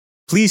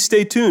Please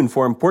stay tuned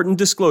for important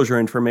disclosure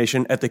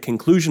information at the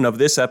conclusion of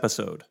this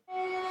episode.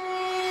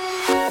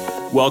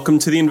 Welcome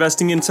to the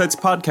Investing Insights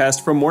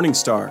podcast from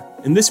Morningstar.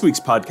 In this week's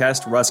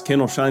podcast, Russ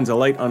Kinnel shines a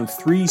light on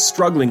 3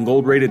 struggling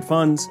gold-rated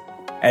funds.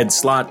 Ed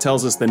Slott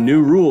tells us the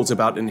new rules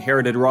about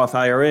inherited Roth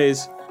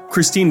IRAs.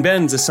 Christine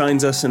Benz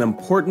assigns us an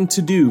important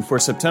to-do for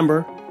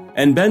September.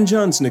 And Ben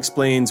Johnson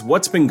explains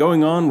what's been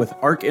going on with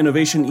ARK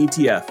Innovation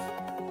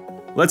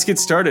ETF. Let's get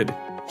started.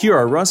 Here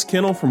are Russ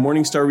Kinnel from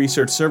Morningstar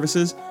Research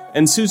Services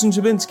and Susan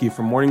Jabinski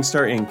from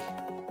Morningstar Inc.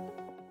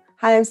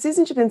 Hi, I'm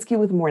Susan Jabinski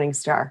with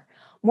Morningstar.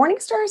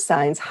 Morningstar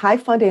assigns high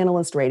fund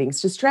analyst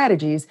ratings to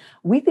strategies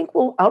we think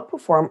will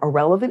outperform a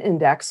relevant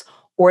index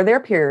or their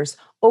peers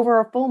over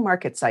a full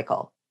market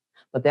cycle.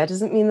 But that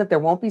doesn't mean that there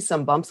won't be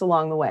some bumps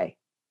along the way.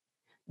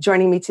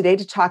 Joining me today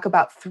to talk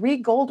about 3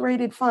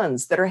 gold-rated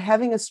funds that are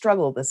having a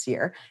struggle this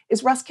year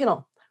is Russ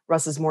Kinnel.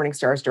 Russ is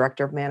Morningstar's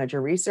Director of Manager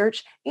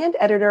Research and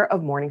editor of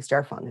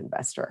Morningstar Fund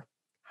Investor.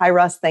 Hi,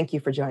 Russ. Thank you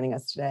for joining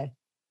us today.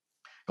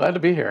 Glad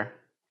to be here.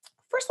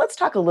 First, let's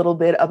talk a little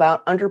bit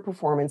about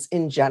underperformance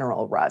in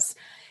general, Russ.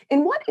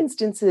 In what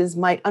instances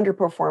might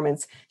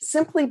underperformance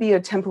simply be a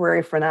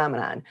temporary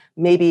phenomenon?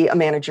 Maybe a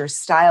manager's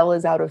style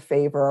is out of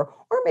favor,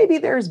 or maybe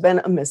there's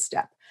been a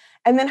misstep.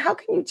 And then how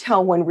can you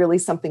tell when really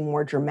something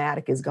more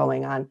dramatic is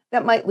going on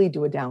that might lead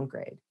to a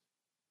downgrade?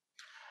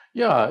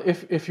 Yeah,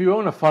 if you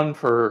own a fund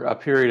for a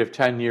period of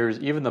 10 years,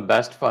 even the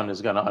best fund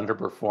is going to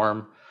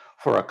underperform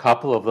for a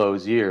couple of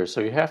those years. So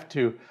you have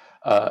to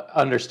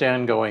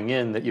understand going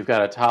in that you've got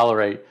to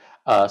tolerate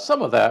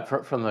some of that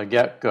from the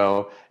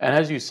get-go. And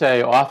as you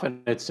say,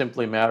 often it's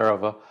simply a matter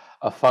of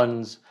a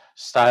fund's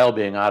style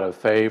being out of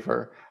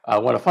favor.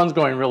 When a fund's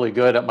going really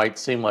good, it might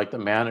seem like the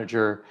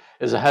manager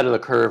is ahead of the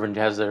curve and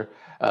has their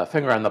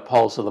finger on the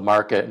pulse of the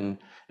market and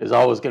is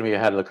always going to be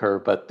ahead of the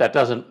curve, but that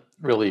doesn't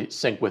really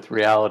sync with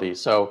reality.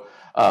 So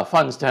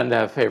funds tend to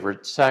have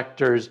favorite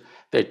sectors.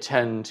 They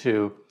tend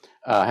to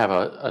have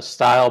a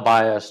style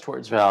bias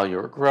towards value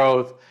or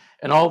growth,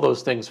 and all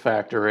those things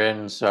factor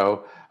in.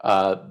 So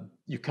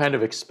you kind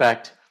of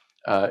expect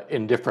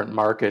in different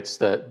markets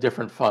that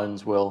different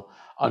funds will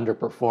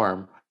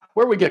underperform.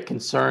 Where we get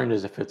concerned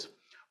is if it's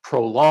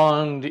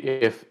prolonged,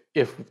 if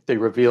they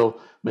reveal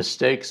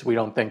mistakes we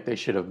don't think they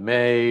should have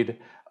made.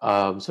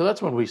 So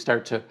that's when we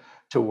start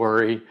to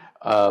worry.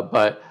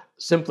 But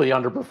simply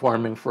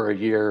underperforming for a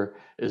year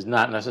is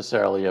not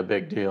necessarily a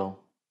big deal.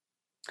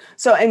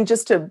 So, and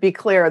just to be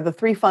clear, the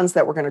 3 funds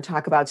that we're going to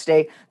talk about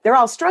today, they're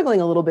all struggling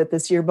a little bit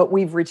this year, but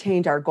we've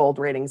retained our gold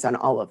ratings on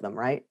all of them,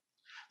 right?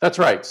 That's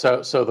right.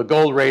 So the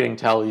gold rating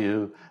tell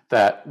you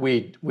that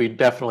we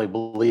definitely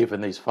believe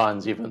in these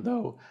funds, even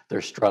though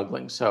they're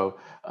struggling. So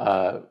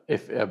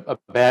if a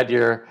bad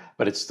year,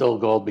 but it's still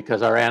gold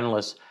because our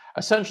analysts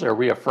essentially are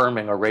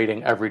reaffirming a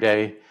rating every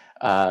day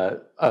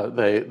they're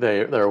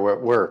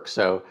at work.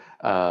 So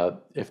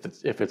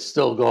if it's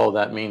still gold,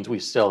 that means we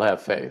still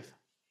have faith.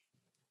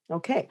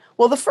 Okay.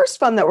 Well, the first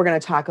fund that we're going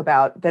to talk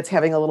about that's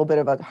having a little bit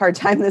of a hard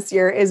time this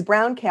year is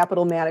Brown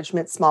Capital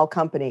Management Small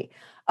Company.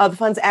 The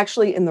fund's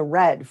actually in the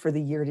red for the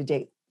year to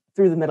date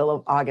through the middle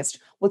of August.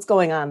 What's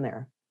going on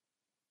there?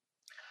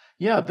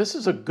 Yeah, this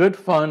is a good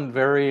fund,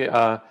 very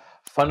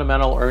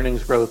fundamental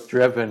earnings growth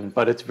driven,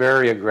 but it's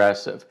very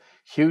aggressive.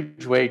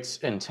 Huge weights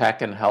in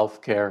tech and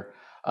healthcare.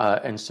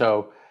 And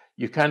so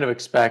you kind of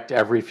expect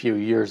every few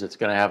years it's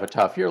going to have a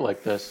tough year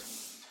like this.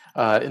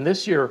 In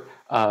this year,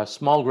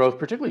 small growth,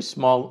 particularly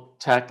small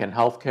tech and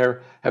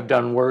healthcare, have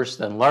done worse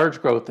than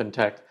large growth in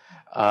tech.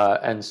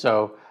 And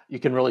so you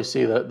can really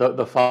see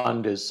the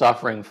fund is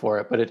suffering for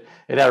it. But it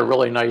had a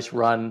really nice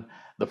run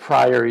the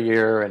prior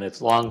year, and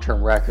its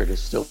long-term record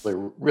is still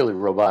really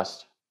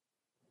robust.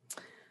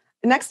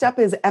 Next up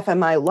is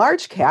FMI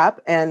Large Cap,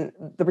 and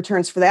the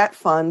returns for that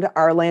fund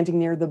are landing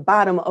near the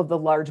bottom of the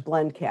large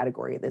blend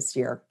category this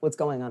year. What's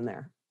going on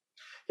there?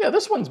 Yeah,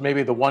 this one's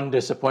maybe the one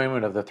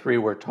disappointment of the 3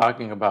 we're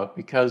talking about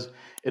because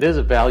it is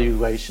a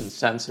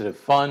valuation-sensitive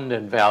fund,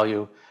 and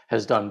value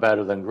has done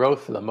better than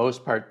growth for the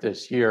most part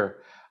this year.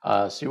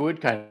 So you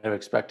would kind of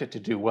expect it to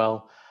do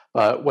well.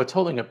 But what's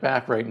holding it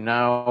back right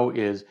now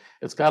is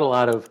it's got a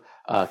lot of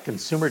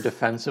consumer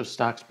defensive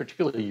stocks,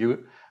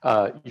 particularly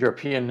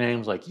European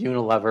names like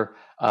Unilever,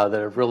 that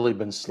have really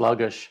been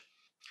sluggish.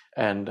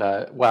 And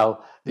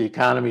while the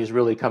economy is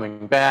really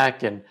coming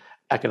back and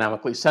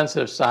economically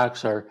sensitive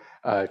stocks are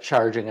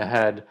charging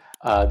ahead,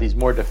 these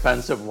more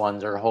defensive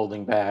ones are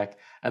holding back,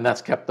 and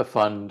that's kept the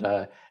fund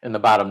in the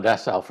bottom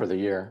decile for the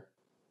year.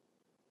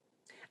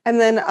 And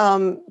then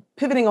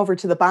pivoting over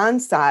to the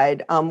bond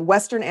side,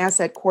 Western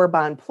Asset Core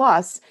Bond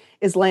Plus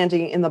is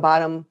landing in the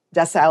bottom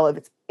decile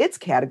of its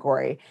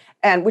category,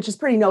 and which is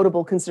pretty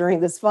notable considering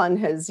this fund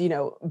has,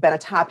 been a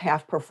top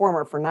half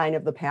performer for 9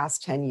 of the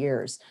past 10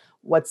 years.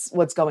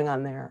 What's going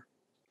on there?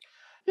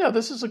 Yeah,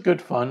 this is a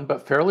good fund,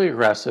 but fairly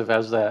aggressive,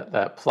 as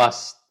that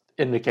plus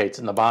indicates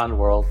in the bond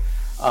world.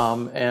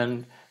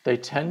 And they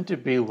tend to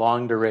be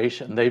long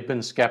duration. They've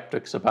been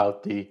skeptics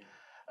about the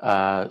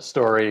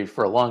story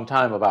for a long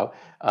time about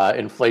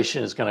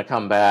inflation is going to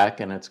come back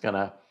and it's going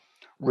to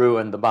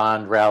ruin the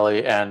bond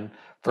rally. And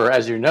For,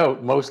 as you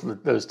note, most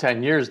of those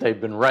 10 years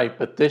they've been right,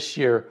 but this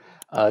year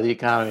the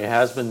economy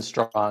has been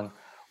strong.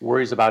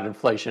 Worries about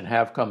inflation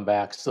have come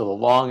back, so the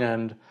long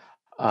end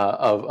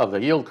of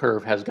the yield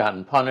curve has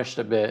gotten punished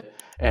a bit,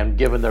 and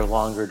given their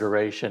longer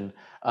duration,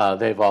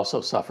 they've also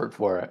suffered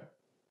for it.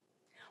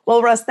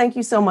 Well, Russ, thank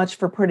you so much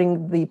for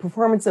putting the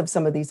performance of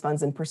some of these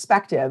funds in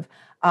perspective.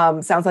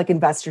 Sounds like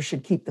investors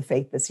should keep the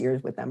faith this year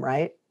with them,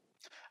 right?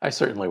 I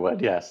certainly would,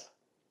 yes.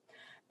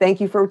 Thank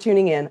you for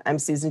tuning in. I'm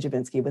Susan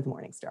Jabinsky with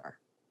Morningstar.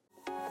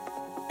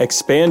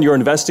 Expand your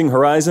investing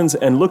horizons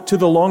and look to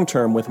the long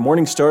term with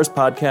Morningstar's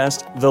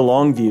podcast, The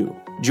Long View.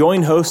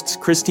 Join hosts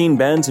Christine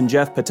Benz and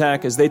Jeff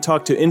Patak as they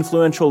talk to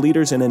influential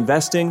leaders in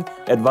investing,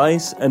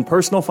 advice, and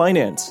personal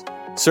finance.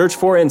 Search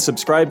for and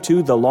subscribe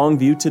to The Long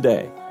View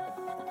today.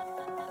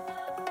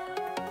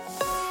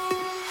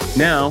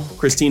 Now,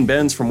 Christine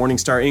Benz from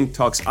Morningstar Inc.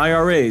 talks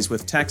IRAs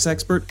with tax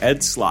expert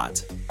Ed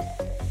Slott.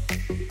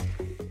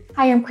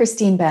 Hi, I'm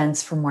Christine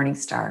Benz from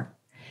Morningstar.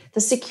 The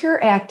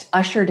Secure Act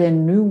ushered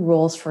in new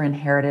rules for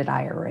inherited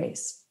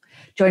IRAs.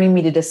 Joining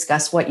me to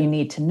discuss what you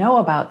need to know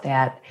about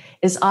that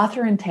is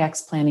author and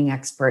tax planning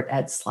expert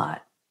Ed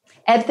Slott.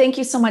 Ed, thank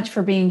you so much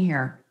for being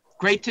here.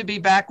 Great to be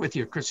back with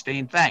you,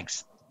 Christine.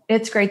 Thanks.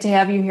 It's great to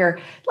have you here.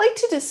 I'd like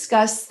to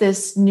discuss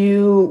this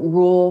new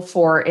rule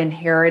for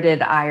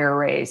inherited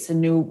IRAs, the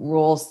new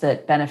rules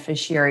that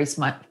beneficiaries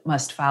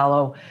must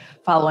follow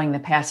following the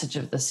passage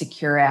of the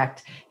Secure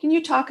Act. Can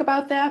you talk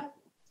about that?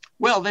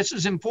 Well, this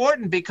is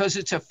important because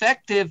it's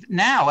effective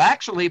now.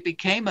 Actually, it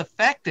became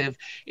effective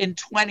in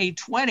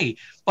 2020,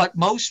 but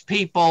most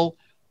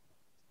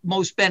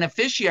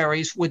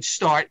beneficiaries would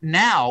start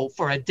now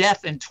for a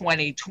death in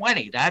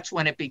 2020. That's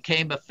when it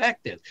became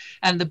effective.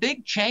 And the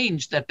big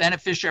change that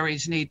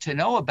beneficiaries need to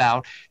know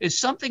about is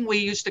something we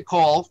used to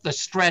call the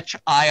stretch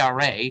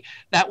IRA.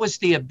 That was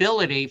the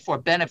ability for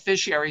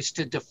beneficiaries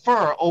to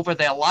defer over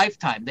their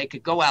lifetime. They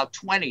could go out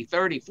 20,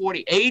 30,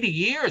 40, 80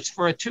 years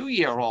for a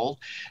 2-year-old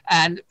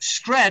and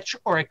stretch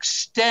or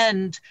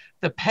extend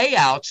the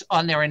payouts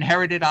on their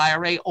inherited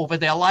IRA over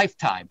their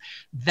lifetime.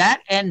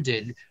 That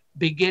ended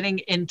beginning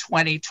in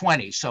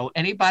 2020. So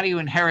anybody who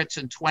inherits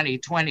in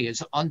 2020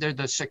 is under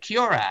the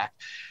Secure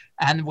Act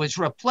and was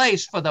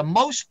replaced for the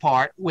most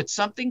part with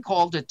something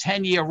called a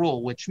 10-year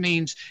rule, which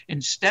means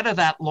instead of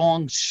that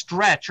long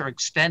stretch or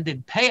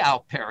extended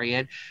payout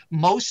period,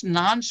 most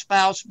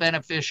non-spouse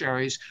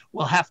beneficiaries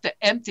will have to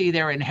empty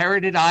their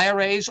inherited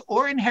IRAs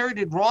or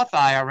inherited Roth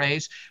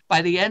IRAs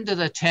by the end of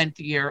the 10th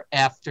year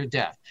after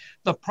death.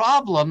 The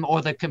problem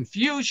or the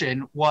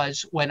confusion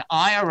was when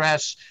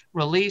IRS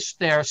released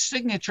their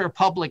signature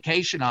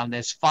publication on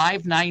this,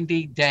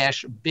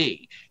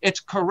 590-B. It's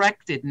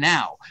corrected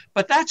now,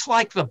 but that's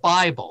like the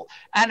Bible,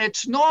 and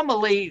it's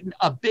normally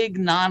a big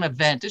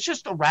non-event. It's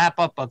just a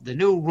wrap-up of the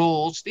new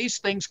rules. These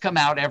things come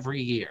out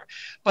every year,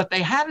 but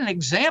they had an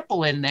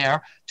example in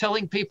there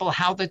telling people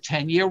how the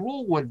 10-year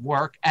rule would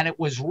work, and it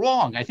was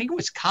wrong. I think it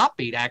was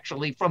copied,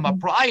 actually, from a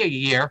prior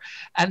year,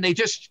 and they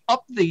just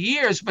upped the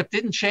years but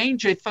didn't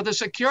change it for the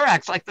Secure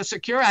Act, like the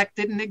Secure Act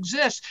didn't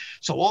exist.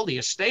 So all the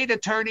estate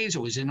attorneys,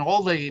 it was in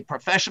all the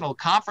professional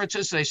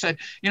conferences, they said,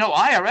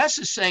 IRS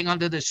is saying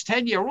under this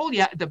 10-year rule,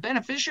 the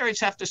beneficiaries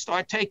have to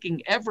start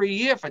taking every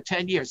year for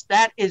 10 years.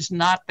 That is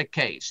not the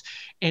case.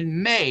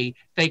 In May,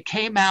 they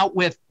came out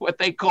with what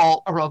they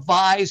call a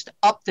revised,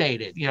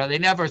 updated. They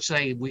never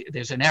say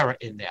there's an error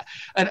in there.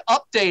 An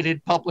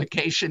updated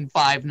publication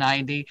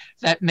 590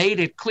 that made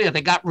it clear.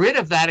 They got rid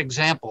of that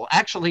example,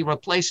 actually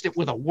replaced it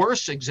with a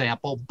worse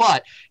example.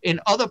 But in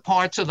other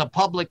parts of the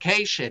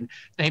publication,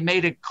 they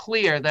made it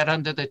clear that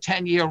under the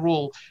 10-year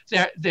rule,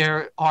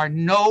 there are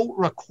no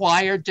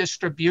required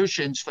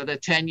distributions for the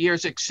 10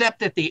 years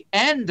except at the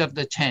end of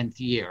the 10th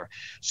year.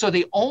 So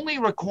the only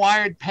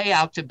required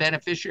payout to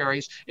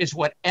beneficiaries is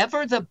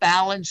whatever the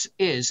balance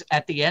is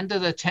at the end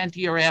of the 10th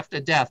year after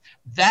death.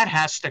 That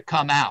has to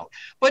come out.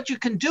 But you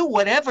can do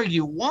whatever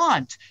you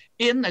want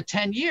in the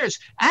 10 years.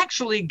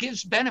 Actually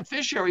gives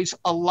beneficiaries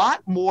a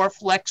lot more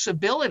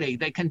flexibility.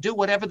 They can do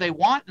whatever they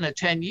want in the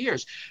 10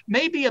 years.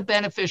 Maybe a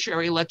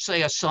beneficiary, let's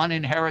say a son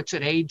inherits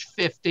at age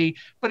 50,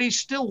 but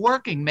he's still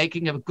working,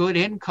 making a good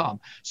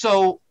income.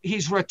 So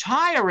he's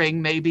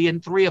retiring maybe in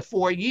 3 or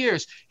 4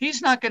 years.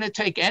 He's not going to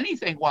take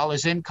anything while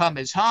his income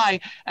is high,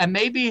 and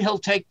maybe he'll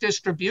take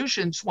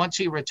distributions once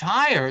he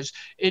retires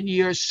in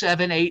years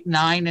 7, 8,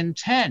 9, and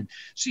 10.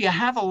 So you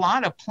have a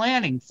lot of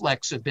planning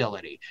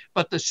flexibility,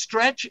 but the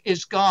stretch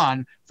is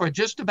gone for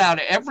just about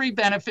every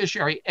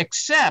beneficiary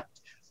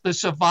except the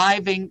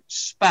surviving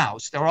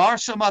spouse. There are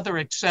some other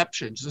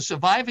exceptions. The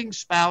surviving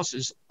spouse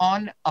is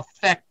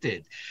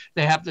unaffected.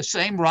 They have the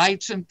same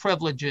rights and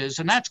privileges,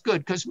 and that's good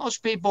because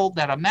most people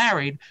that are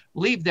married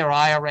leave their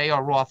IRA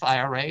or Roth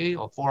IRA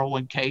or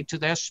 401k to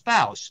their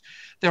spouse.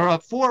 There are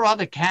 4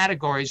 other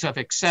categories of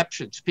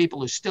exceptions, people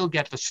who still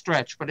get the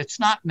stretch, but it's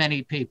not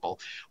many people.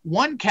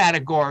 One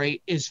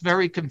category is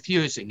very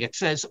confusing. It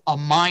says a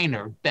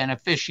minor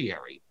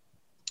beneficiary.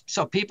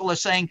 So people are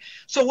saying,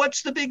 so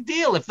what's the big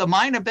deal? If the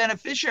minor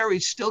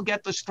beneficiaries still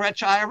get the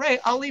stretch IRA,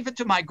 I'll leave it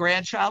to my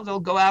grandchild. They'll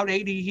go out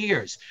 80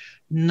 years.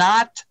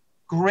 Not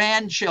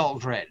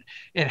grandchildren.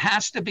 It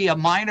has to be a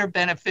minor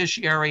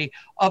beneficiary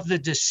of the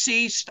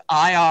deceased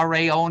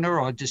IRA owner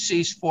or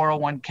deceased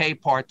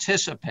 401k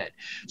participant.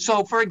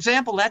 So, for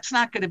example, that's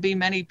not going to be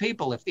many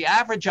people. If the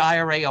average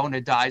IRA owner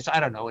dies, I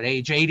don't know, at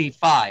age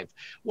 85,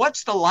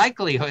 what's the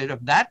likelihood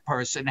of that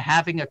person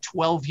having a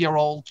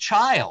 12-year-old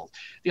child?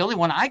 The only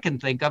one I can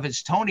think of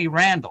is Tony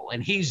Randall,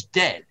 and he's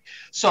dead.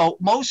 So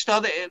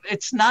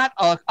it's not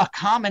a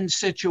common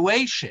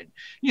situation.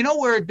 You know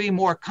where it'd be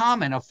more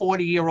common? A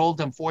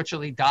 40-year-old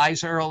unfortunately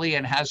dies early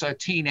and has a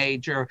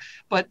teenager,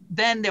 but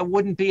then there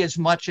wouldn't be as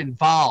much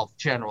involved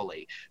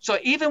generally. So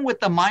even with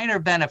the minor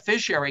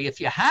beneficiary,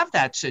 if you have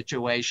that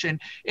situation,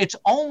 it's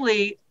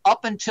only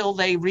up until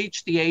they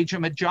reach the age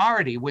of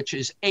majority, which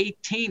is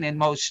 18 in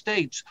most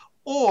states,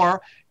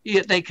 or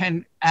they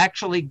can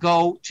actually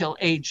go till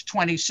age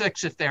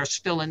 26 if they're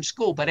still in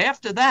school. But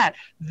after that,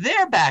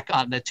 they're back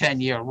on the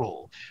 10-year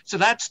rule. So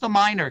that's the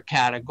minor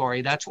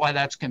category. That's why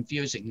that's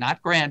confusing,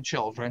 not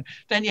grandchildren.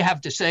 Then you have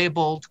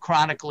disabled,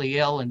 chronically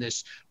ill, and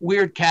this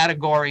weird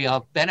category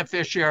of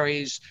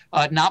beneficiaries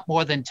not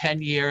more than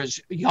 10 years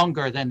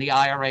younger than the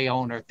IRA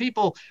owner,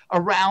 people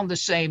around the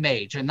same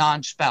age, a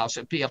non-spouse,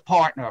 it'd be a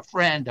partner, a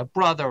friend, a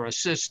brother, a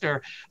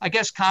sister. I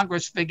guess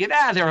Congress figured,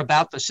 they're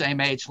about the same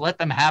age. Let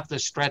them have the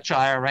stretch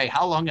IRA.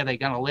 How long are they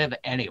going to live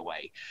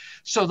anyway?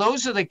 So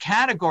those are the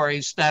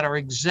categories that are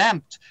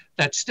exempt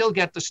that still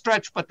get the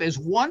stretch. But there's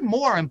one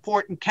more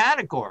important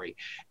category: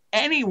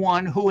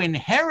 anyone who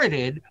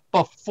inherited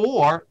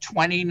before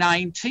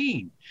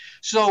 2019.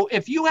 So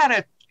if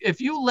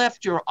you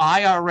left your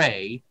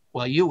IRA,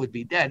 well, you would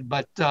be dead,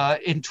 but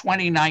in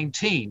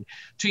 2019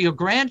 to your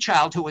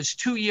grandchild who is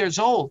 2 years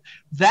old,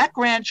 that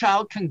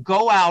grandchild can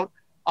go out.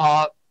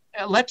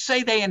 Let's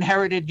say they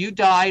inherited, you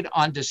died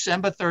on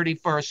December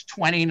 31st,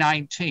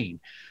 2019.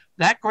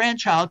 That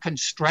grandchild can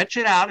stretch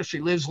it out if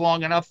she lives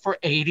long enough for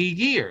 80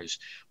 years.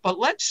 But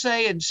let's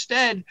say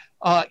instead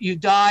you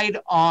died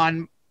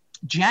on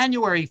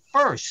January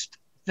 1st,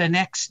 the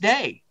next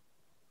day,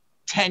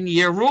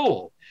 10-year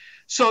rule.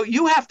 So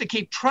you have to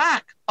keep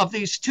track of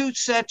these two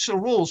sets of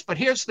rules. But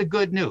here's the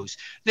good news.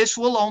 This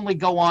will only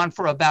go on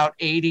for about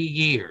 80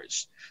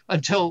 years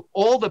until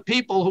all the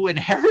people who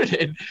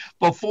inherited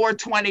before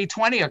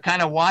 2020 are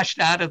kind of washed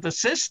out of the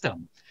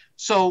system.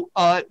 So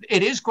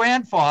it is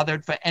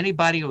grandfathered for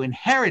anybody who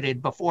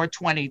inherited before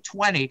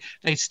 2020.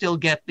 They still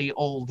get the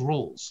old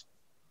rules.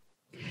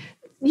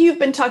 You've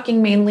been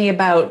talking mainly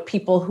about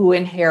people who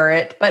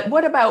inherit, but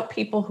what about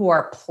people who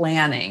are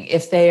planning?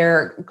 If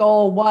their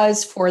goal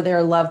was for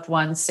their loved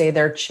ones, say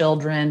their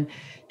children,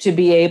 to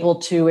be able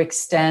to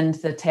extend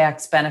the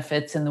tax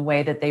benefits in the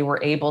way that they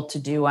were able to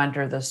do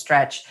under the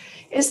stretch,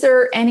 is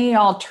there any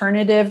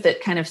alternative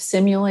that kind of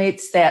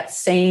simulates that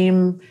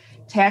same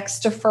tax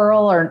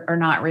deferral or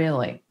not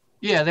really?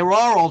 Yeah, there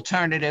are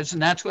alternatives,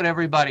 and that's what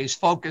everybody's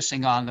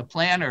focusing on, the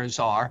planners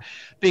are,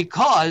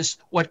 because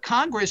what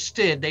Congress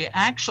did, they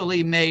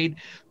actually made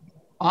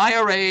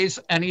IRAs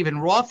and even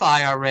Roth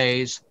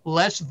IRAs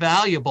less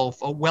valuable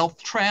for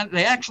wealth transfer.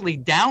 They actually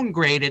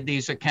downgraded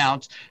these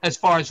accounts as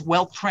far as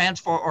wealth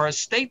transfer or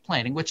estate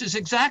planning, which is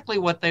exactly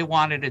what they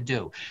wanted to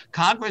do.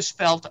 Congress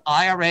felt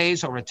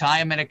IRAs or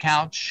retirement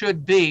accounts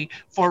should be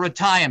for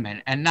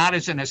retirement and not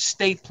as an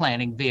estate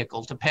planning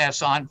vehicle to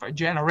pass on for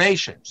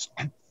generations.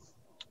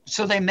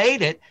 So they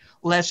made it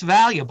less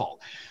valuable.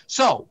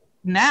 So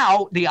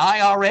now the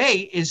IRA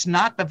is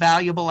not the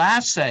valuable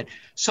asset.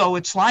 So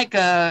it's like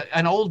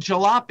an old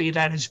jalopy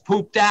that is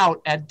pooped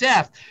out at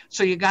death.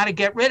 So you got to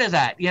get rid of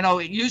that. You know,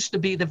 it used to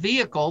be the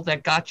vehicle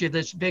that got you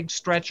this big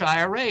stretch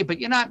IRA, but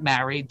you're not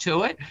married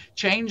to it.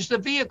 Change the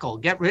vehicle,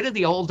 get rid of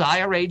the old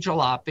IRA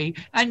jalopy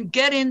and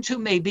get into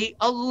maybe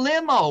a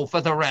limo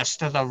for the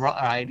rest of the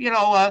ride, you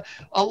know,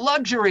 a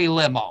luxury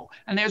limo.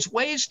 And there's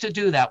ways to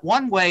do that.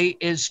 One way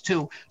is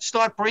to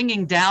start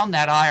bringing down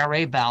that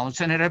IRA balance,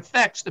 and it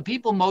affects the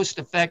people most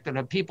affected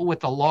are people with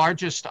the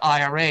largest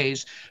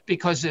IRAs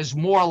because there's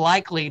more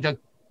likely to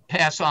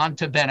pass on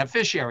to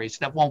beneficiaries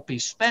that won't be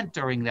spent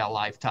during their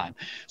lifetime.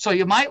 So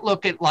you might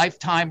look at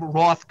lifetime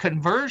Roth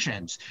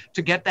conversions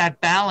to get that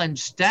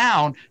balance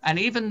down. And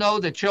even though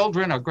the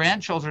children or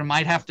grandchildren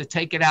might have to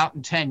take it out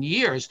in 10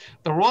 years,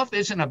 the Roth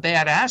isn't a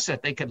bad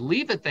asset. They could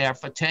leave it there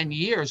for 10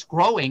 years,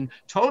 growing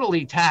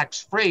totally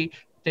tax-free.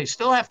 They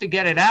still have to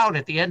get it out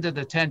at the end of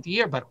the 10th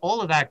year, but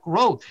all of that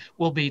growth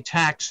will be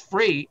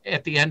tax-free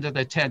at the end of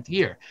the 10th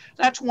year.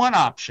 That's one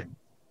option.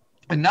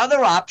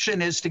 Another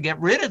option is to get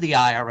rid of the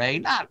IRA,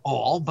 not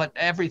all, but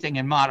everything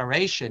in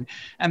moderation,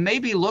 and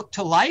maybe look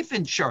to life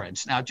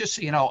insurance. Now, just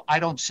so you know, I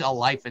don't sell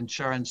life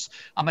insurance.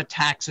 I'm a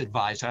tax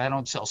advisor. I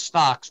don't sell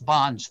stocks,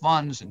 bonds,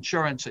 funds,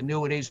 insurance,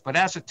 annuities. But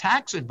as a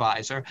tax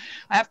advisor,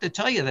 I have to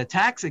tell you the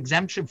tax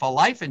exemption for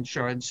life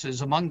insurance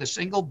is among the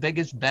single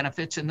biggest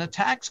benefits in the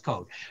tax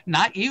code,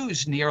 not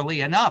used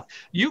nearly enough.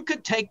 You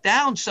could take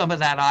down some of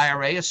that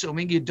IRA,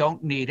 assuming you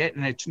don't need it,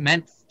 and it's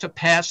meant to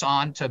pass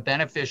on to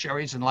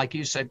beneficiaries, and like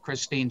you said,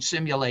 Christine,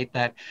 simulate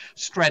that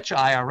stretch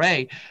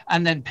IRA,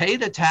 and then pay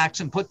the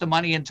tax and put the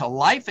money into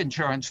life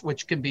insurance,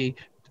 which can be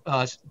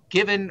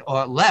given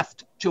or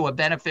left to a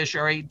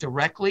beneficiary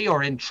directly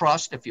or in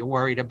trust if you're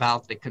worried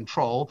about the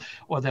control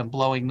or them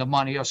blowing the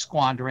money or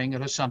squandering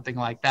it or something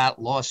like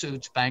that,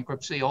 lawsuits,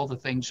 bankruptcy, all the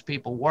things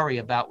people worry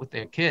about with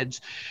their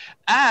kids.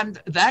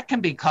 And that can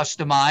be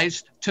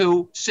customized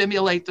to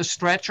simulate the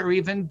stretch or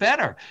even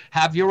better.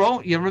 Have your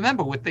own. You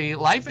remember with the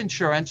life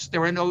insurance,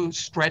 there are no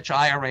stretch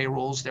IRA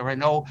rules. There are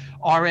no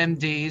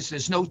RMDs.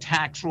 There's no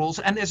tax rules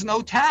and there's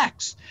no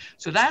tax.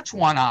 So that's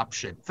one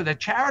option. For the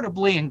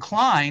charitably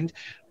inclined,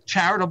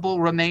 charitable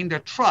remainder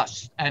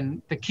trusts.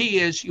 And the key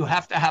is you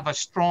have to have a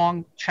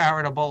strong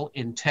charitable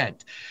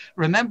intent.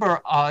 Remember,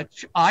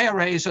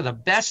 IRAs are the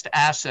best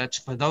assets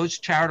for those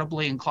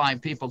charitably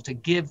inclined people to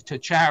give to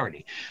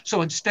charity.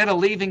 So instead of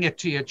leaving it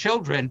to your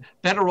children,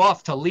 better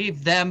off to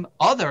leave them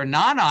other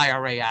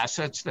non-IRA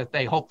assets that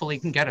they hopefully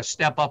can get a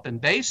step up in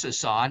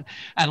basis on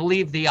and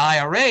leave the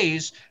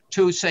IRAs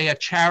to, say, a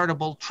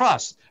charitable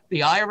trust.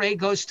 The IRA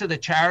goes to the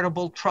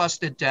charitable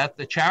trust at death.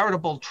 The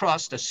charitable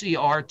trust, a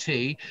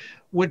CRT,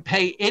 would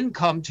pay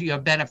income to your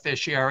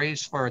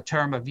beneficiaries for a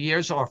term of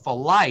years or for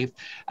life,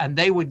 and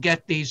they would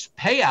get these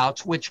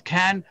payouts, which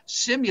can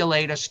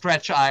simulate a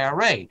stretch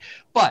IRA.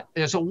 But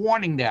there's a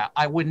warning there.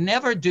 I would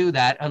never do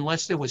that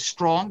unless there was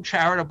strong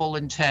charitable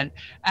intent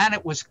and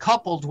it was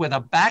coupled with a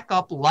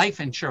backup life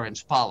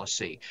insurance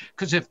policy.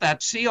 Because if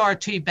that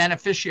CRT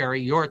beneficiary,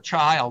 your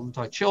child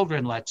or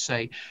children, let's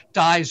say,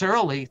 dies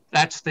early,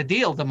 that's the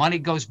deal. The money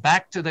goes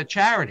back to the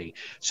charity.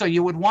 So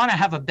you would want to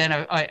have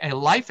a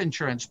life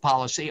insurance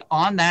policy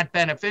on that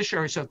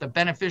beneficiary. So if the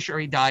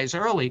beneficiary dies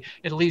early,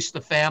 at least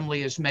the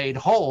family is made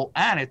whole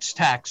and it's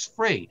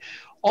tax-free.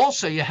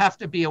 Also, you have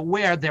to be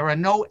aware there are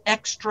no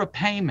extra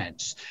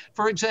payments.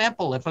 For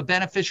example, if a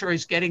beneficiary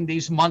is getting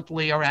these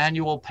monthly or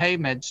annual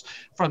payments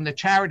from the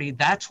charity,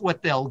 that's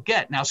what they'll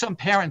get. Now, some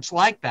parents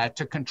like that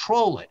to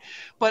control it.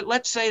 But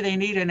let's say they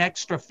need an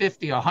extra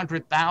 50 or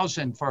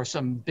 100,000 for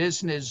some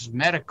business,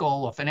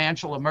 medical, or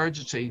financial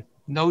emergency.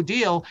 No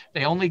deal.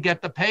 They only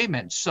get the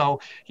payments. So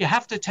you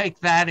have to take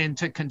that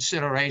into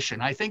consideration.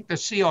 I think the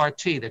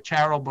CRT, the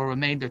Charitable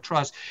Remainder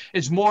Trust,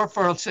 is more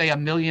for, say, $1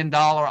 million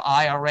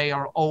IRA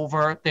or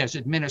over. There's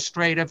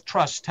administrative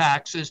trust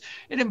taxes.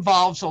 It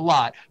involves a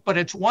lot, but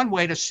it's one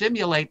way to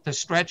simulate the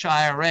stretch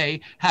IRA,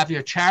 have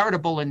your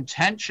charitable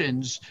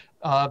intentions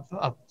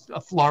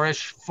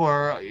flourish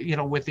for,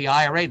 with the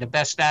IRA, the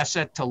best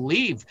asset to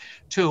leave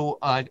to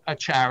a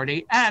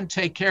charity, and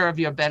take care of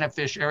your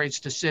beneficiaries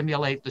to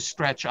simulate the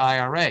stretch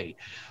IRA.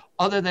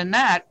 Other than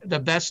that, the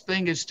best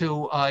thing is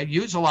to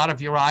use a lot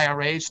of your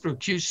IRAs through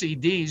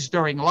QCDs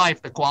during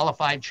life, the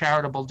qualified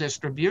charitable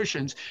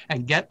distributions,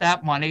 and get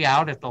that money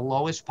out at the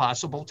lowest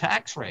possible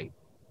tax rate.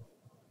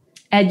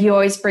 Ed, you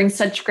always bring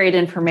such great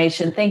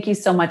information. Thank you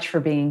so much for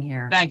being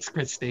here. Thanks,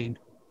 Christine.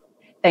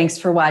 Thanks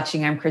for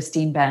watching. I'm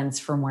Christine Benz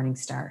for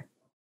Morningstar.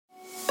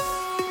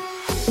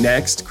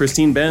 Next,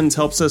 Christine Benz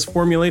helps us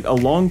formulate a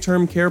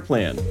long-term care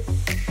plan.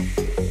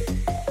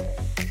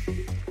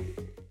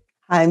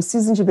 I'm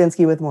Susan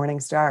Jabinski with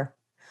Morningstar.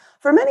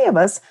 For many of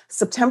us,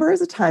 September is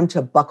a time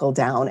to buckle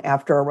down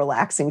after a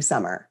relaxing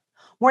summer.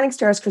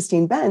 Morningstar's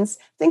Christine Benz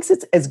thinks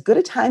it's as good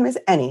a time as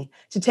any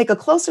to take a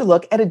closer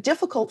look at a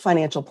difficult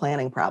financial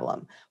planning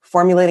problem,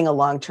 formulating a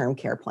long-term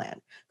care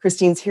plan.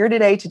 Christine's here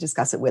today to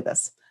discuss it with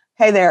us.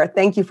 Hey there,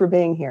 thank you for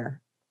being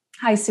here.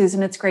 Hi,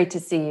 Susan. It's great to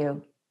see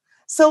you.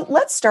 So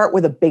let's start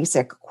with a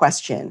basic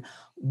question.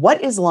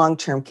 What is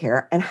long-term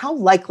care and how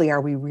likely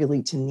are we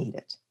really to need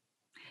it?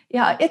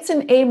 Yeah, it's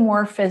an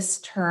amorphous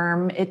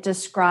term. It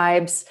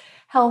describes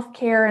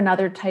healthcare and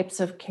other types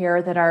of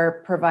care that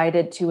are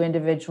provided to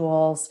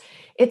individuals.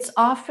 It's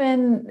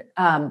often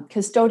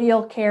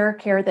custodial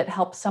care that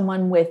helps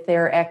someone with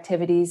their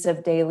activities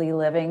of daily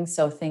living.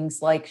 So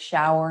things like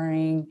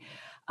showering,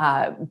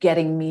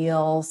 getting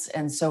meals,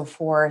 and so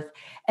forth.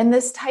 And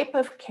this type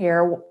of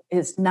care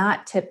is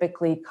not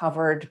typically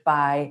covered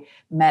by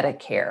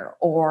Medicare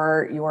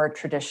or your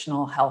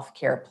traditional health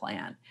care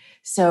plan.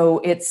 So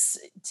it's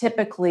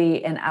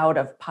typically an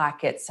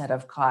out-of-pocket set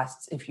of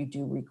costs if you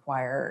do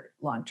require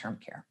long-term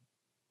care.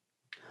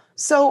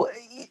 So,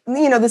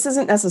 this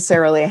isn't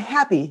necessarily a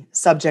happy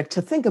subject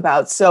to think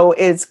about. So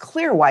it's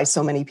clear why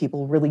so many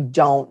people really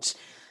don't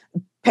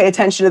pay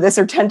attention to this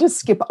or tend to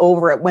skip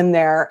over it when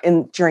they're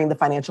during the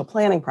financial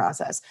planning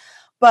process.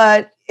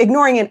 But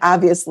ignoring it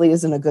obviously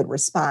isn't a good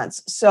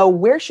response. So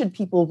where should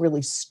people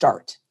really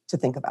start to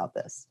think about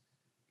this?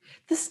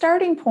 The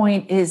starting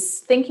point is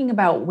thinking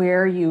about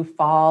where you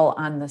fall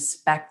on the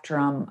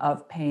spectrum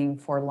of paying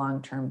for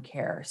long-term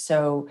care.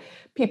 So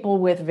people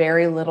with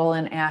very little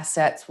in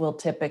assets will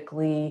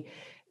typically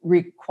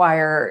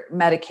require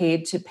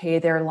Medicaid to pay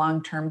their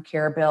long-term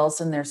care bills,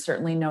 and there's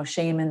certainly no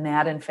shame in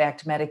that. In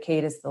fact,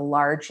 Medicaid is the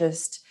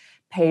largest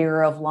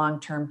payer of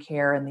long-term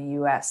care in the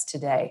U.S.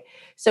 today.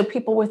 So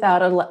people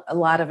without a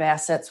lot of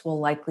assets will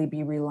likely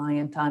be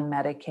reliant on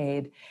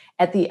Medicaid.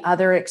 At the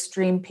other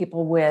extreme,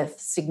 people with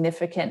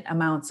significant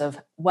amounts of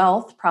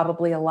wealth,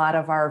 probably a lot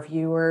of our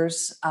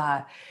viewers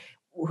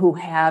who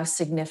have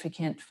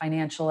significant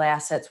financial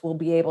assets, will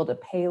be able to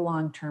pay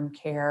long-term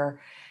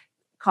care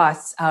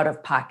costs out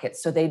of pocket.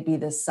 So they'd be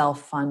the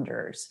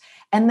self-funders.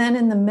 And then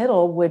in the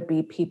middle would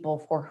be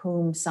people for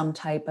whom some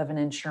type of an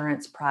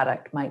insurance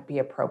product might be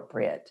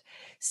appropriate.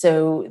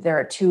 So there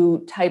are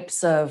two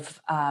types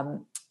of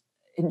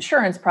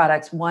insurance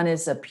products. One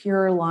is a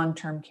pure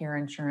long-term care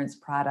insurance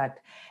product,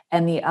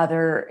 and the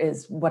other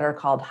is what are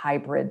called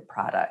hybrid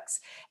products.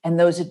 And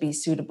those would be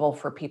suitable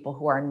for people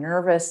who are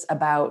nervous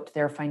about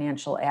their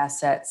financial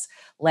assets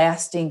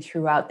lasting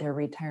throughout their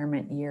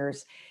retirement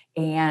years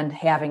and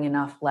having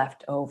enough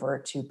left over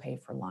to pay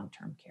for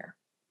long-term care.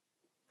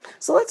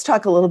 So let's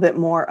talk a little bit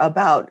more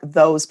about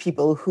those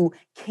people who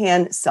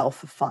can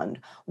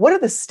self-fund. What are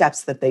the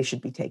steps that they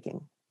should be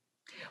taking?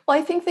 Well,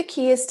 I think the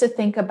key is to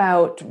think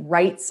about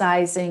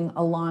right-sizing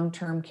a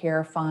long-term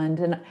care fund.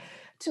 And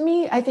to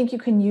me, I think you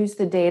can use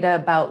the data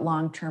about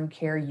long-term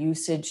care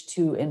usage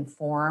to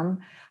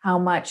inform how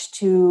much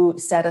to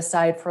set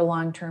aside for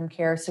long-term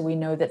care. So we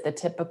know that the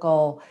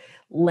typical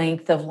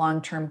length of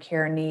long-term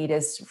care need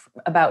is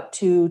about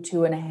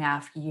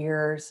 2.5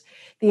 years.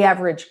 The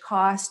average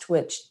cost,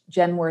 which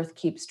Genworth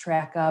keeps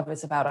track of,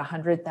 is about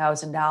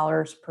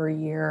 $100,000 per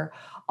year,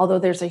 although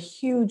there's a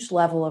huge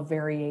level of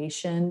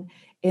variation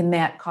in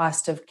that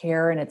cost of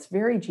care, and it's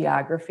very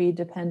geography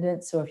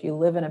dependent. So if you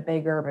live in a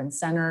big urban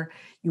center,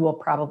 you will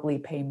probably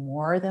pay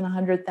more than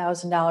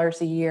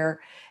 $100,000 a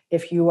year.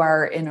 If you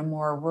are in a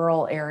more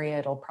rural area,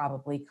 it'll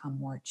probably come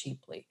more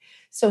cheaply.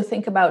 So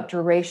think about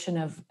duration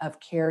of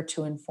care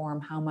to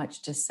inform how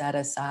much to set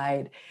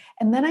aside.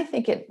 And then I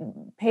think it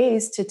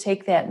pays to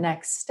take that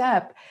next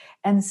step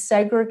and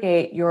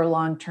segregate your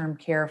long-term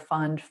care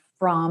fund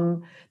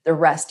from the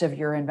rest of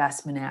your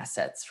investment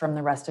assets, from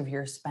the rest of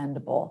your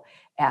spendable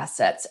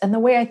assets. And the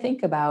way I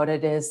think about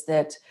it is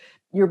that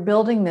you're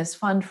building this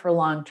fund for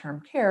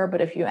long-term care,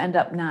 but if you end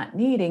up not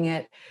needing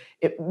it,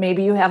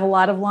 maybe you have a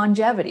lot of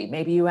longevity.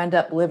 Maybe you end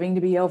up living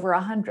to be over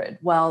 100.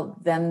 Well,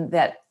 then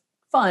that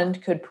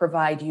fund could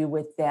provide you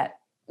with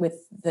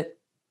the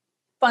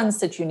funds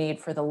that you need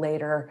for the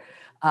later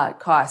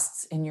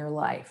costs in your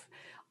life.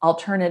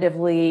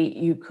 Alternatively,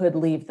 you could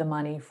leave the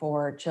money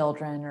for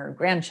children or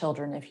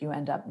grandchildren if you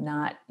end up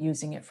not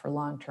using it for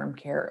long-term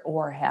care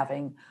or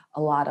having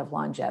a lot of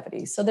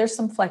longevity. So there's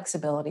some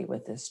flexibility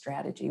with this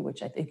strategy,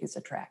 which I think is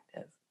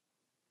attractive.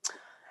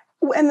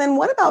 And then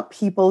what about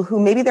people who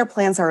maybe their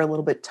plans are a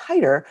little bit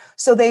tighter,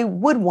 so they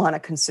would want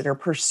to consider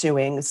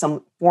pursuing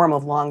some form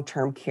of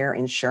long-term care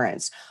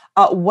insurance?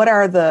 What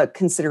are the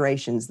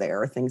considerations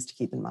there or things to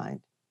keep in mind?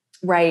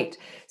 Right.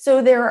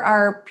 So there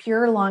are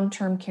pure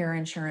long-term care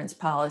insurance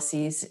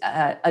policies.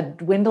 A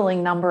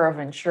dwindling number of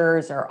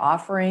insurers are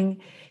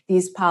offering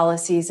these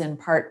policies in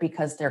part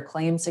because their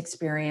claims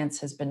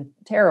experience has been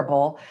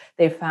terrible.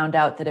 They've found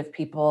out that if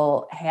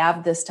people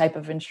have this type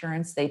of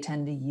insurance, they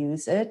tend to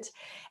use it.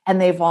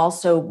 And they've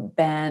also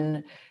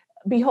been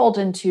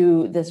beholden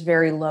to this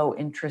very low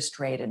interest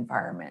rate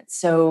environment.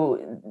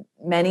 So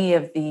many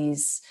of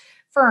these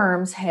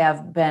firms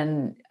have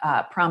been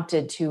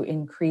prompted to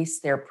increase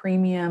their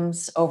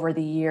premiums over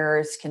the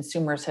years.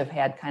 Consumers have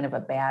had kind of a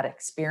bad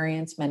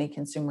experience. Many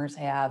consumers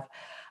have.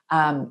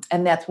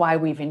 And that's why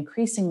we've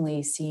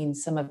increasingly seen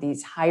some of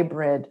these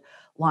hybrid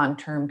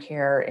long-term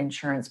care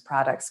insurance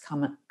products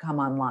come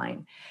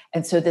online.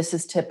 And so this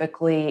is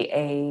typically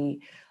a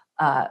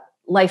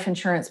life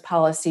insurance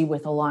policy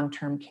with a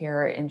long-term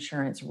care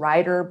insurance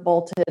rider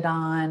bolted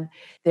on.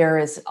 There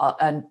is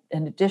an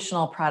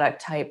additional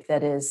product type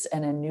that is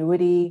an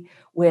annuity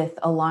with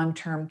a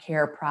long-term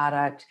care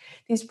product.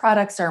 These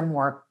products are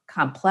more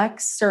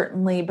complex,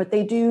 certainly, but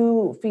they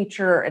do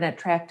feature an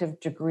attractive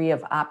degree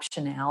of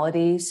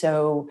optionality.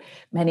 So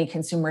many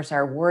consumers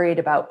are worried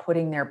about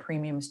putting their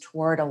premiums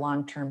toward a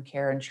long-term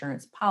care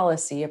insurance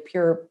policy, a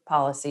pure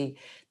policy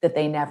that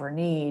they never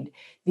need.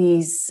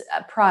 These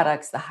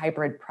products, the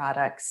hybrid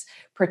products,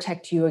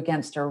 protect you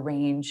against a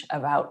range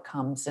of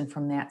outcomes. And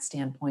from that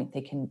standpoint,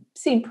 they can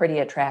seem pretty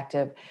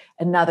attractive.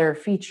 Another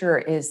feature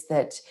is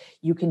that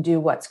you can do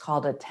what's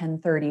called a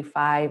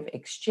 1035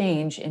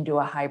 exchange into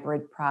a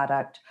hybrid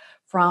product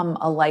from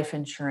a life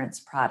insurance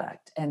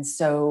product. And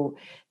so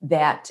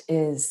that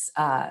is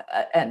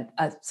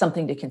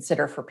something to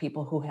consider for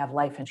people who have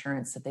life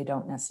insurance that they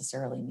don't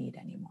necessarily need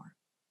anymore.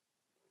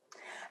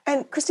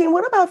 And Christine,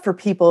 what about for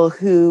people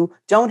who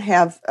don't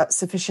have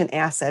sufficient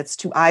assets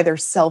to either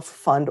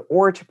self-fund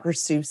or to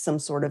pursue some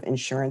sort of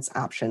insurance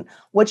option?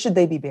 What should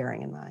they be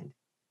bearing in mind?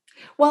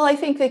 Well, I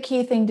think the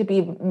key thing to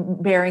be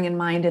bearing in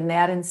mind in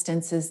that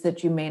instance is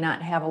that you may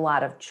not have a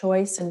lot of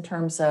choice in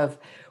terms of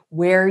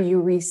where you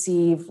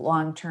receive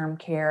long-term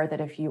care, that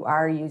if you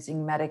are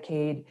using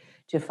Medicaid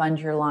to fund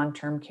your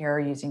long-term care,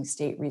 using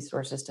state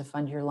resources to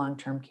fund your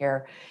long-term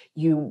care,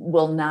 you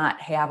will not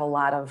have a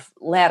lot of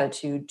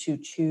latitude to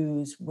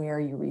choose where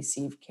you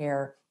receive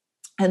care.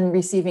 And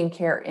receiving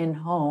care in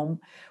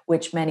home,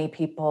 which many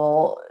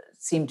people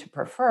seem to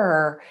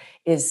prefer,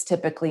 is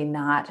typically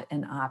not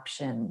an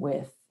option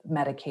with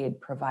Medicaid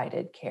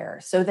provided care.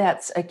 So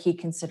that's a key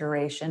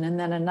consideration. And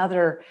then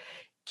another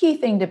key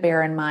thing to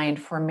bear in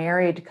mind for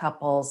married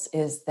couples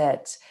is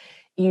that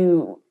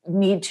you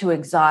need to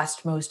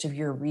exhaust most of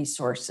your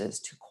resources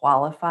to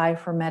qualify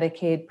for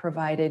Medicaid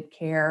provided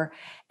care,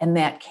 and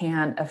that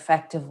can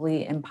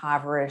effectively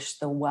impoverish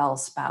the well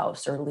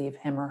spouse or leave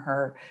him or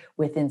her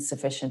with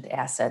insufficient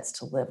assets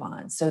to live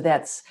on. So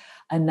that's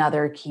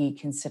another key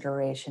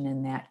consideration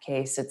in that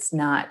case. It's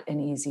not an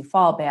easy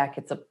fallback.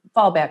 It's a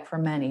fallback for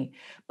many,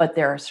 but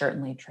there are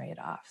certainly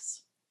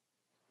trade-offs.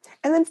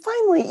 And then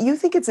finally, you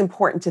think it's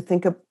important to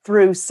think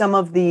through some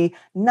of the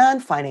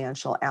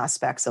non-financial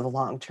aspects of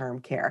long-term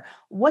care.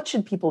 What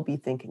should people be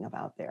thinking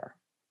about there?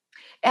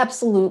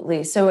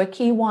 Absolutely. So a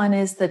key one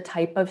is the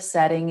type of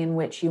setting in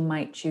which you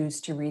might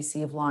choose to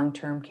receive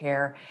long-term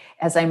care.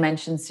 As I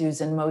mentioned,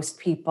 Susan, most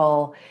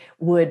people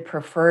would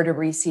prefer to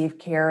receive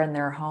care in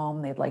their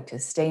home. They'd like to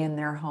stay in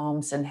their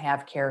homes and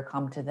have care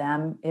come to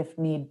them if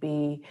need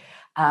be.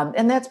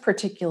 And that's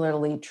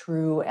particularly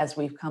true as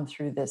we've come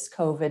through this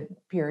COVID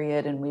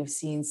period and we've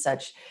seen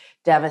such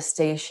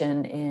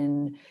devastation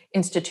in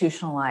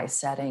institutionalized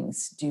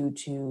settings due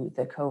to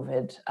the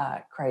COVID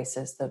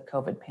crisis, the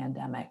COVID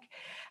pandemic.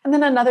 And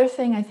then another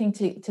thing I think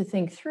to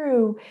think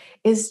through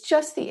is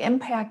just the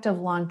impact of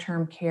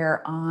long-term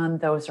care on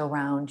those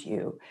around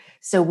you.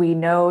 So we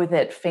know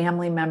that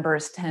family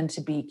members tend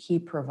to be key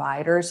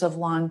providers of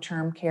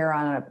long-term care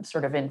on a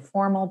sort of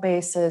informal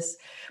basis,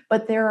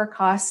 but there are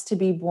costs to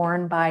be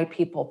borne by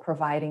people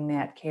providing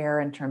that care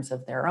in terms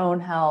of their own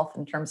health,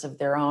 in terms of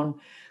their own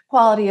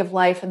quality of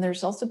life. And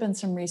there's also been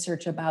some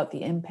research about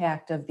the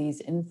impact of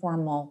these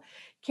informal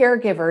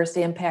caregivers,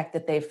 the impact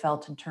that they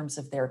felt in terms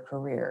of their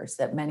careers,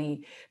 that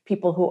many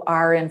people who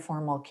are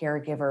informal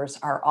caregivers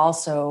are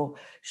also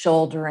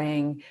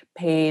shouldering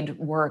paid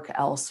work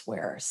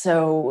elsewhere.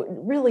 So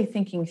really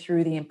thinking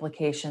through the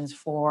implications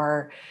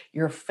for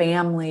your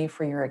family,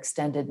 for your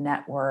extended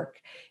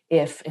network,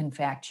 if in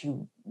fact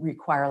you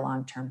require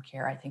long-term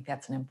care, I think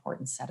that's an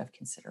important set of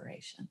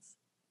considerations.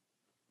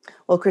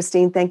 Well,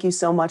 Christine, thank you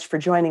so much for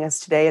joining us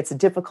today. It's a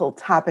difficult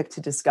topic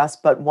to discuss,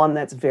 but one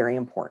that's very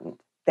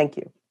important. Thank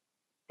you.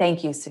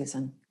 Thank you,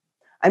 Susan.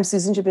 I'm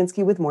Susan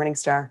Jabinski with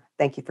Morningstar.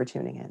 Thank you for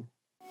tuning in.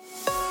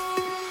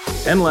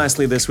 And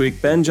lastly this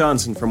week, Ben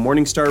Johnson from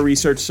Morningstar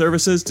Research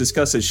Services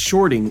discusses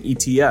shorting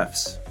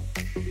ETFs.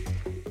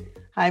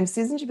 Hi, I'm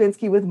Susan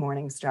Jabinski with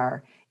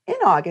Morningstar. In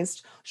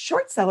August,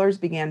 short sellers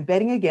began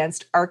betting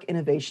against ARK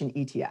Innovation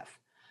ETF.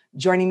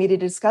 Joining me to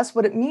discuss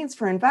what it means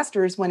for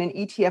investors when an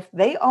ETF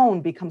they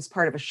own becomes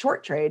part of a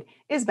short trade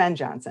is Ben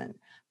Johnson.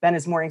 Ben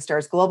is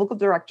Morningstar's Global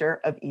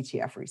Director of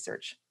ETF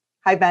Research.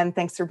 Hi, Ben.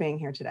 Thanks for being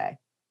here today.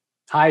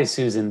 Hi,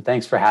 Susan.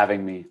 Thanks for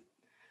having me.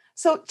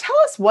 So tell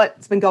us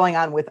what's been going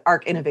on with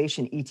ARK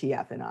Innovation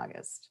ETF in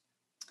August.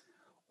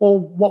 Well,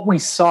 what we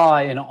saw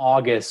in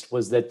August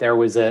was that there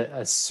was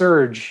a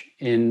surge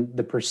in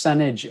the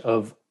percentage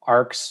of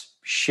ARK's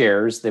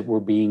shares that were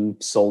being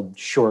sold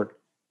short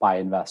by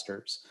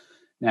investors.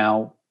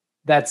 Now,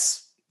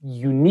 that's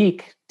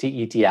unique to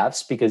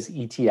ETFs because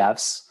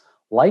ETFs,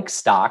 like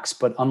stocks,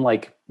 but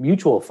unlike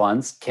mutual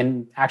funds,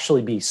 can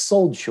actually be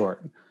sold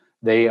short.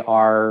 They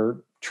are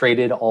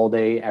traded all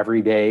day,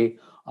 every day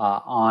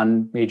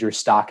on major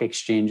stock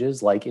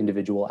exchanges like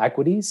individual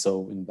equities.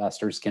 So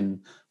investors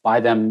can buy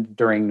them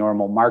during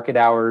normal market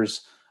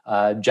hours.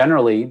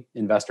 Generally,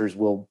 investors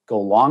will go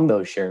long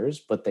those shares,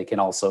 but they can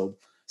also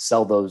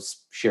sell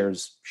those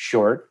shares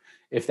short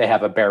if they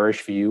have a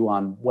bearish view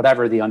on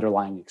whatever the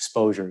underlying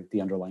exposure, the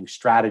underlying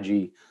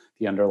strategy,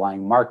 the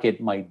underlying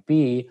market might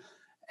be.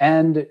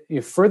 And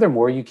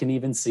furthermore, you can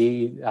even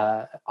see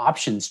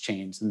options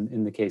chains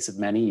in the case of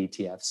many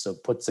ETFs. So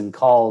puts and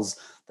calls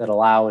that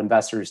allow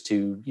investors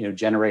to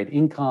generate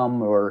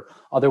income or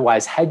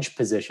otherwise hedge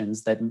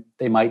positions that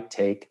they might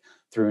take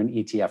through an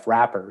ETF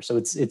wrapper. So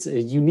it's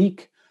a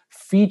unique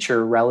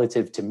feature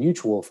relative to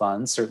mutual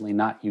funds, certainly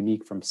not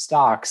unique from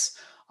stocks,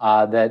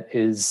 that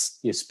is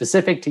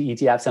specific to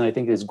ETFs, and I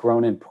think has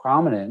grown in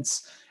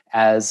prominence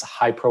as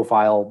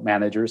high-profile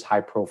managers,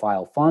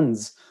 high-profile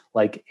funds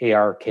like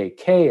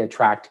ARKK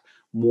attract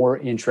more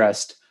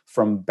interest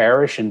from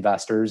bearish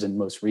investors, and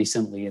most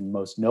recently and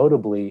most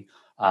notably,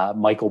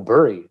 Michael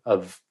Burry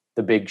of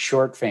the Big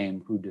Short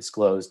fame, who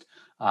disclosed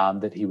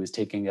that he was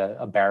taking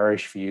a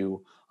bearish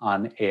view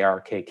on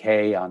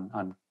ARKK,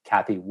 on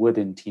Cathie Wood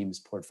and team's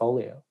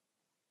portfolio.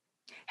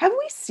 Have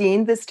we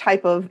seen this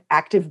type of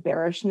active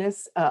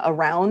bearishness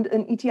around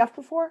an ETF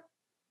before?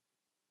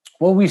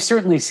 Well, we've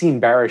certainly seen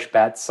bearish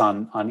bets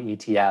on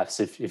ETFs.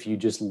 If you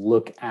just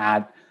look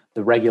at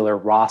the regular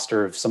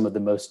roster of some of the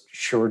most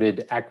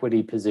shorted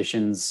equity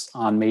positions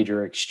on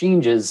major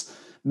exchanges,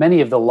 many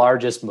of the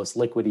largest, most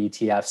liquid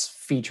ETFs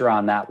feature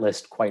on that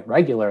list quite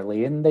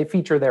regularly. And they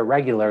feature there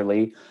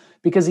regularly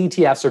because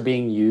ETFs are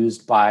being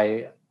used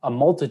by a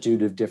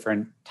multitude of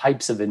different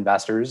types of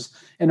investors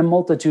in a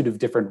multitude of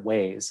different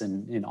ways.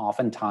 And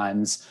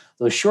oftentimes,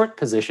 those short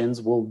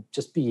positions will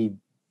just be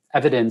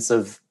evidence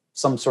of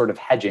some sort of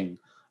hedging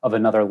of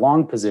another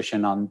long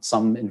position on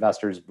some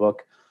investor's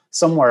book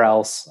somewhere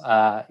else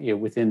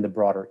within the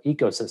broader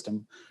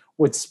ecosystem.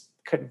 What's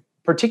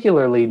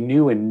particularly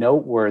new and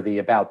noteworthy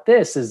about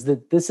this is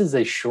that this is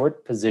a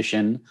short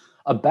position,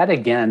 a bet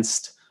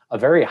against a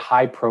very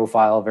high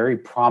profile, very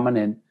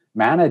prominent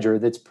manager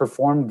that's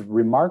performed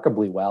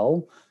remarkably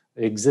well.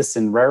 It exists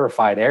in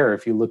rarefied air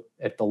if you look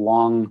at the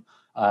long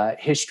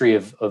history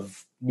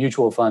of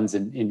mutual funds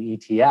in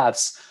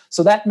ETFs.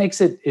 So that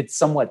makes it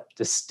somewhat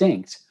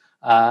distinct.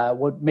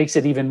 What makes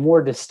it even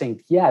more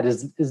distinct yet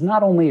is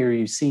not only are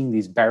you seeing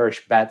these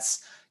bearish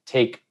bets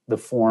take the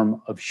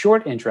form of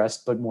short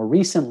interest, but more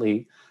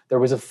recently, there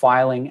was a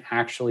filing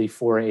actually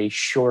for a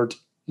short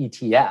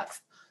ETF.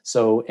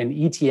 So an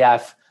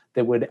ETF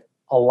that would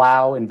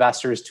allow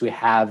investors to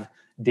have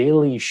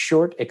daily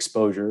short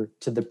exposure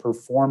to the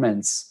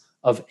performance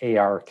of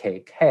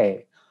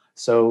ARKK.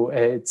 So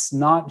it's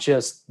not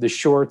just the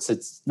shorts,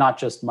 it's not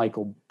just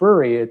Michael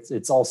Burry,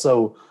 it's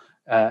also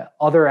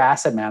other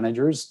asset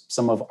managers,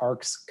 some of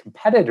ARK's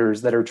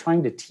competitors that are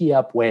trying to tee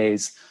up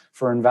ways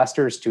for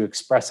investors to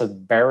express a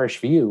bearish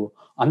view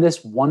on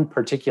this one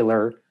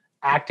particular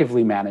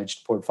actively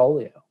managed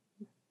portfolio.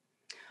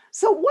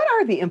 So what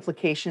are the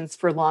implications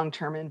for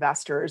long-term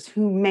investors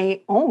who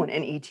may own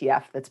an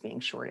ETF that's being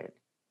shorted?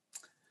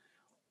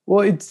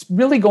 Well, it's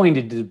really going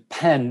to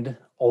depend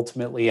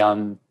ultimately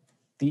on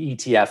the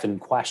ETF in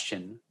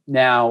question.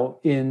 Now,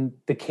 in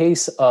the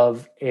case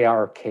of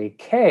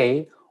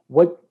ARKK,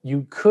 what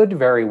you could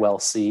very well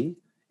see,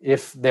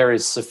 if there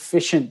is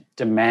sufficient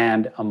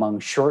demand among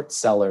short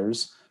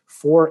sellers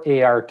for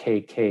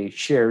ARKK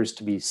shares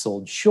to be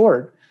sold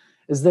short,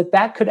 is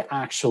that could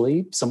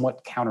actually,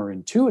 somewhat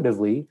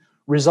counterintuitively,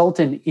 result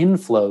in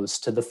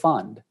inflows to the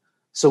fund.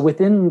 So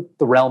within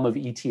the realm of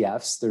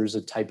ETFs, there's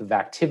a type of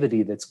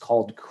activity that's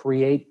called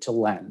create to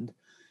lend.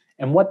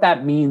 And what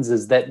that means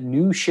is that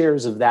new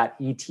shares of that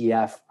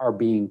ETF are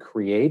being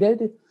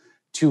created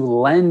to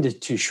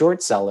lend to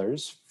short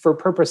sellers for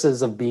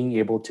purposes of being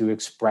able to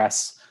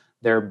express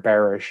their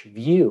bearish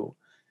view.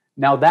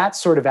 Now, that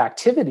sort of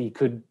activity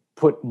could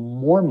put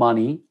more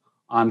money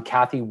on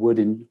Cathie Wood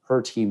and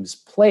her team's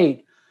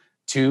plate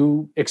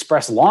to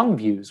express long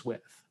views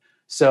with.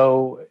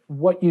 So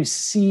what you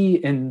see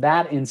in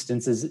that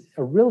instance is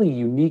a really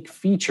unique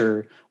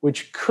feature,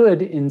 which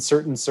could, in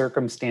certain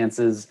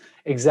circumstances,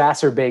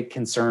 exacerbate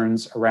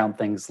concerns around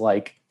things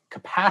like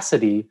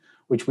capacity,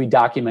 which we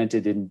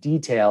documented in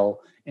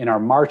detail in our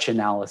March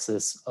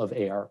analysis of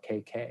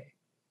ARKK.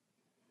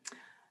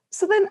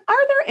 So then,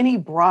 are there any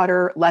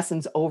broader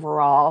lessons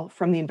overall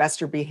from the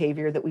investor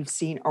behavior that we've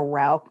seen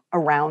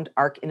around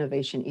ARK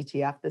Innovation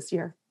ETF this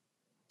year?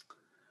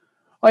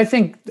 I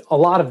think a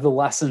lot of the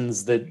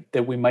lessons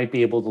that we might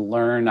be able to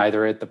learn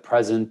either at the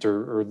present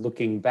or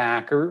looking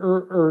back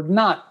or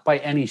not by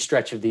any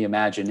stretch of the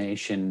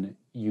imagination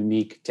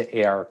unique to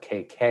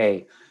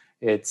ARKK.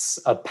 It's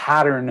a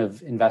pattern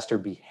of investor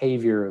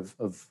behavior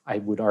of I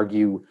would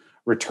argue,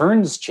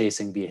 returns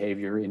chasing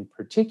behavior in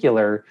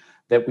particular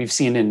that we've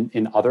seen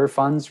in other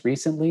funds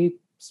recently.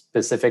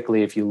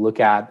 Specifically, if you look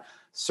at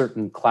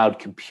certain cloud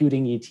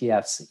computing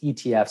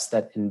ETFs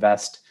that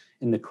invest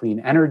in the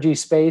clean energy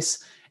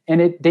space. And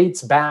it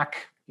dates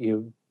back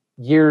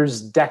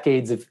years,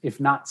 decades, if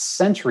not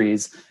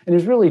centuries, and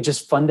is really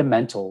just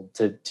fundamental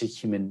to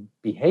human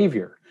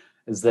behavior,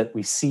 is that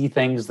we see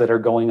things that are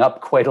going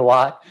up quite a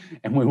lot,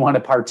 and we want to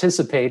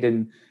participate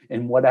in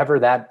whatever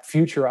that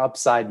future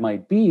upside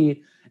might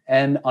be.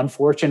 And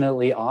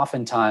unfortunately,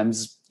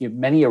 oftentimes,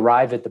 many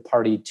arrive at the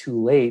party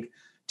too late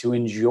to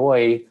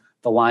enjoy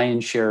the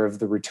lion's share of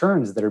the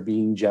returns that are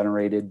being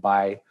generated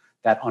by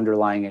that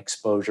underlying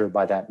exposure,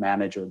 by that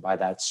manager, by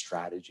that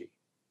strategy.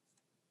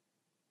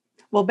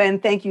 Well, Ben,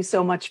 thank you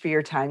so much for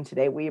your time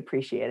today. We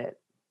appreciate it.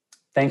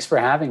 Thanks for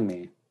having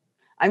me.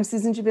 I'm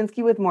Susan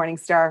Chabinsky with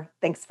Morningstar.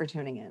 Thanks for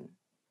tuning in.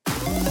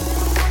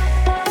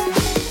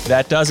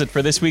 That does it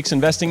for this week's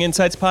Investing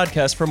Insights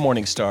podcast from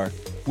Morningstar.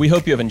 We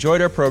hope you have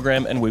enjoyed our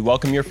program and we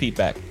welcome your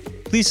feedback.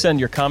 Please send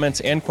your comments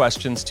and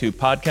questions to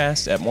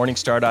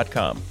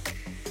podcast@morningstar.com.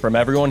 From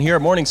everyone here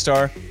at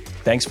Morningstar,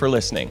 thanks for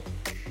listening.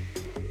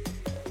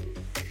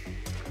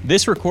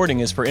 This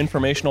recording is for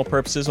informational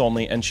purposes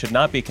only and should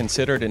not be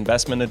considered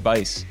investment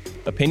advice.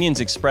 Opinions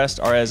expressed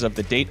are as of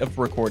the date of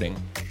recording.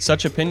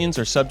 Such opinions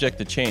are subject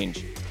to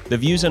change. The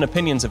views and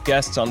opinions of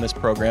guests on this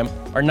program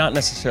are not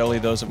necessarily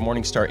those of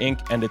Morningstar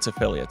Inc. and its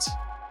affiliates.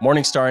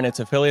 Morningstar and its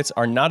affiliates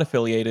are not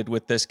affiliated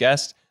with this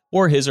guest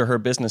or his or her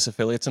business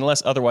affiliates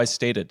unless otherwise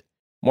stated.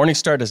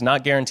 Morningstar does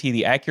not guarantee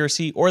the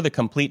accuracy or the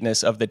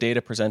completeness of the data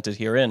presented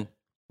herein.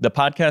 The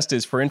podcast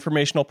is for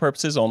informational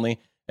purposes only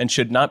and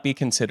should not be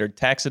considered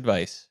tax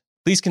advice.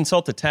 Please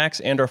consult a tax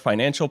and/or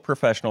financial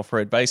professional for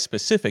advice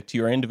specific to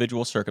your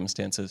individual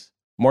circumstances.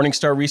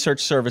 Morningstar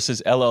Research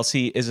Services,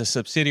 LLC is a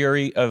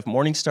subsidiary of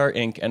Morningstar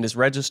Inc. and is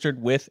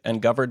registered with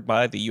and governed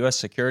by the U.S.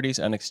 Securities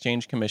and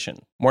Exchange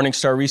Commission.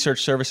 Morningstar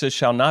Research Services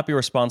shall not be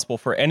responsible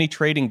for any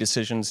trading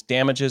decisions,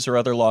 damages, or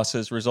other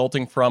losses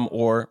resulting from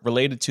or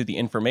related to the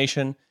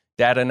information,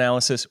 data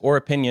analysis, or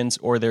opinions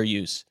or their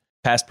use.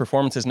 Past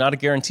performance is not a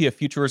guarantee of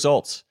future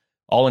results.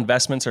 All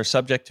investments are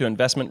subject to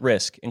investment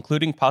risk,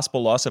 including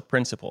possible loss of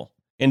principal.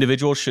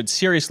 Individuals should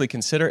seriously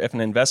consider if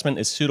an investment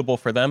is suitable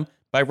for them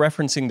by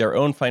referencing their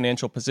own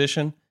financial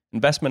position,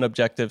 investment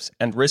objectives,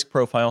 and risk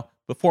profile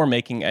before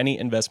making any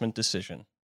investment decision.